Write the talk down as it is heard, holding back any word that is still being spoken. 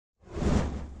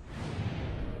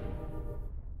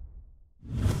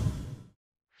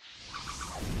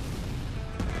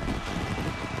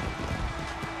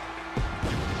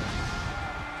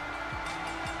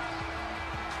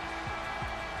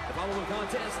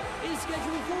contest is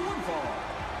scheduled for one fall.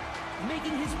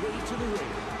 Making his way to the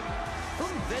ring,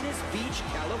 from Venice Beach,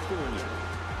 California,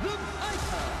 the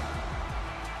Icon.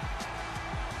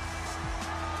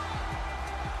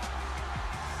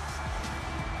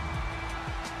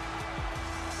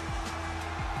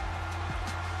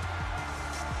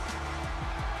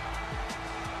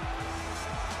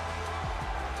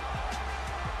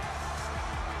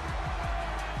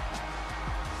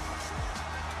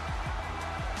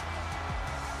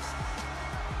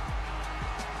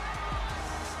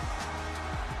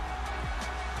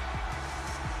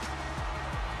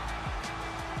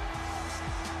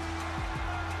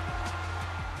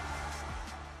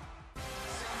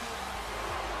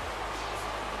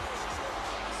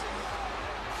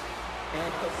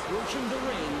 And approaching the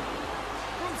ring,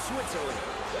 from Switzerland,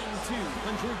 weighing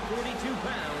 242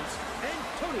 pounds,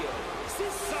 Antonio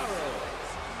Cesaro.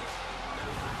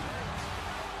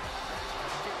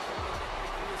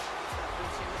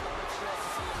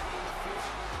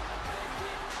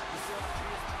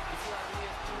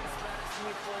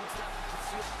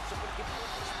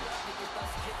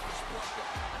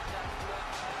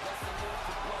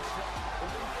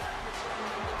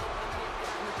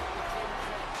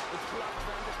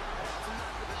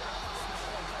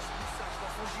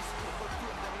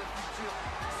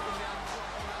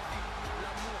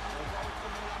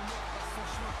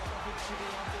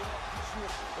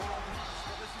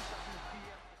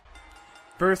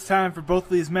 First time for both of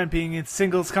these men being in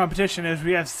singles competition, as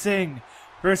we have Sting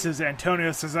versus Antonio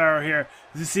Cesaro here.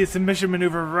 As you see a submission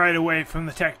maneuver right away from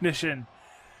the technician.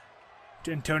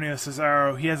 Antonio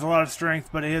Cesaro, he has a lot of strength,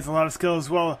 but he has a lot of skill as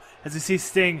well, as you see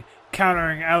Sting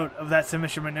countering out of that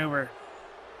submission maneuver.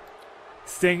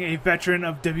 Sting, a veteran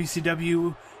of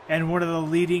WCW and one of the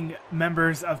leading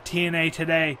members of TNA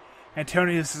today.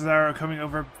 Antonio Cesaro coming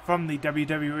over from the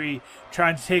WWE,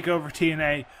 trying to take over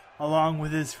TNA, along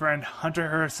with his friend Hunter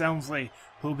Hearst Helmsley,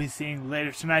 who we'll be seeing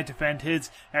later tonight defend his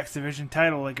X Division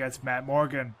title against Matt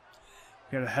Morgan.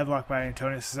 We got a headlock by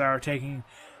Antonio Cesaro, taking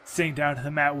Sting down to the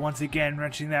mat once again,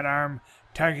 wrenching that arm,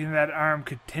 targeting that arm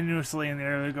continuously in the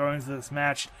early goings of this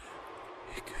match.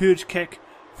 Huge kick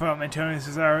from Antonio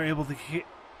Cesaro, able to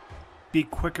be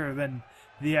quicker than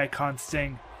the Icon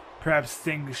Sting. Perhaps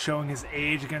Sting showing his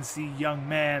age against the young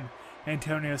man,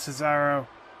 Antonio Cesaro.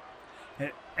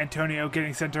 Antonio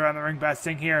getting sent around the ring by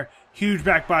Sting here. Huge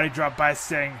back body drop by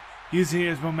Sting, using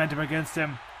his momentum against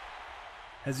him.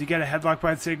 As you get a headlock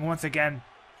by Sting once again.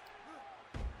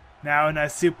 Now a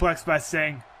nice suplex by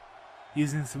Sting,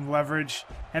 using some leverage.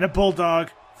 And a bulldog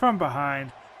from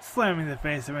behind, slamming the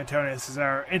face of Antonio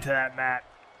Cesaro into that mat.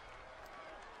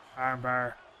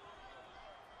 Armbar.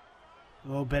 A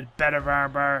little bit better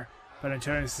armbar, but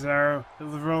Antonio Cesaro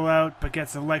will roll out, but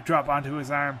gets a leg drop onto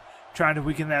his arm, trying to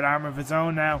weaken that arm of his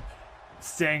own now.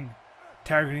 Sting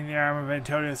targeting the arm of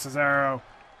Antonio Cesaro.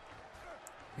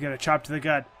 You got a chop to the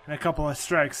gut and a couple of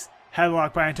strikes.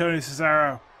 Headlock by Antonio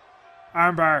Cesaro.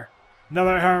 Armbar.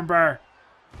 Another armbar.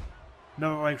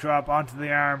 Another leg drop onto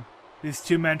the arm. These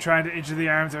two men trying to injure the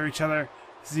arms of each other.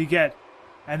 As you get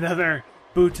another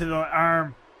boot to the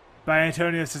arm by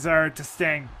Antonio Cesaro to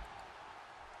Sting.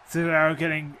 Cesaro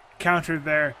getting countered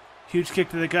there. Huge kick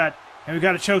to the gut. And we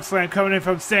got a choke slam coming in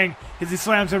from Sting as he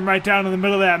slams him right down in the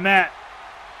middle of that mat.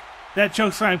 That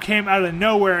choke slam came out of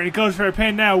nowhere, and he goes for a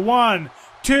pin now. 1,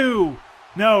 2.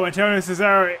 No, Antonio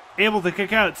Cesaro able to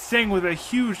kick out Sting with a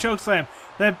huge choke slam.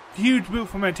 That huge boot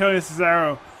from Antonio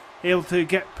Cesaro, able to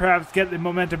perhaps get the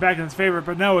momentum back in his favor,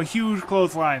 but no, a huge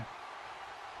clothesline.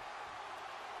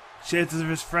 Shades of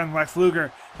his friend Lex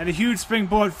Luger, and a huge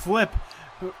springboard flip.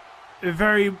 A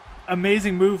very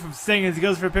amazing move from Sting as he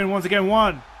goes for a pin once again.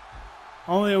 1.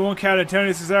 Only a 1 count.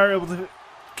 Antonio Cesaro able to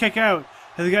kick out.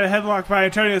 As he got a headlock by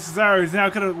Antonio Cesaro. He's now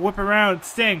going to whip around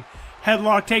Sting.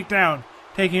 Headlock takedown.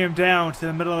 Taking him down to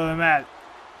the middle of the mat.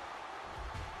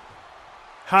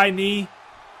 High knee.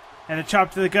 And a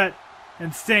chop to the gut.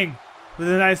 And Sting with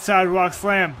a nice sidewalk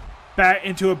slam. Back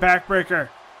into a backbreaker.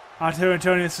 Onto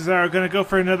Antonio Cesaro. Going to go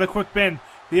for another quick pin.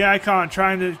 The Icon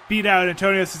trying to beat out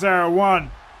Antonio Cesaro. 1.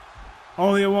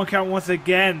 Only a 1 count once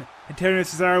again. Antonio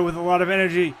Cesaro with a lot of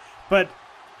energy. But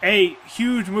a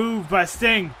huge move by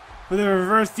Sting with a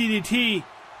reverse DDT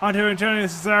onto Antonio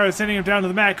Cesaro, sending him down to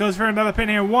the mat. Goes for another pin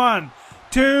here. 1,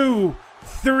 2,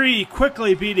 3.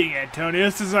 Quickly beating Antonio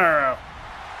Cesaro.